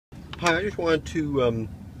Hi, I just wanted to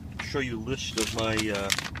show you a list of my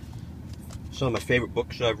some of my favorite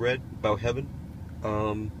books I've read about heaven.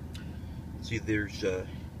 See, there's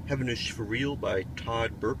Heaven is for Real by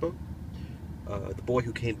Colton Burpo, The Boy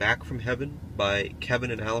Who Came Back from Heaven by Kevin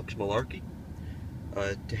and Alex Malarkey,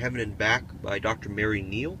 To Heaven and Back by Dr. Mary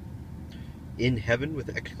Neal, In Heaven with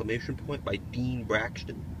an exclamation point by Dean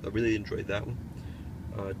Braxton. I really enjoyed that one.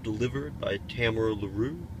 Delivered by Tamara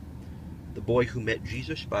LaRue, The Boy Who Met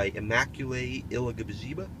Jesus by Immaculée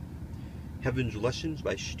Ilagaziba, Heaven's Lessons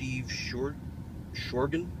by Steve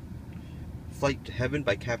Shorgan, Flight to Heaven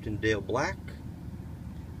by Captain Dale Black,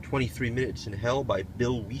 23 Minutes in Hell by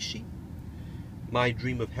Bill Weesey, My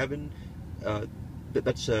Dream of Heaven, it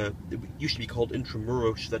used to be called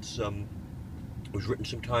Intramuros. That's it was written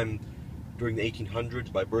sometime during the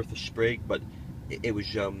 1800s by Bertha Sprague, but it was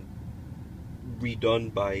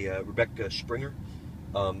redone by Rebecca Springer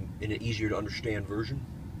in an easier to understand version.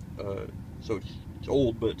 So it's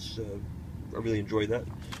old, but I really enjoyed that.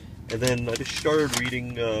 And then I just started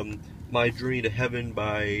reading My Journey to Heaven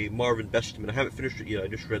by Marvin Bestman. I haven't finished it yet. I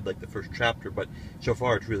just read like the first chapter, but so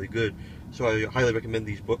far it's really good. So I highly recommend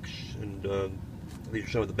these books, and these are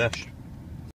some of the best.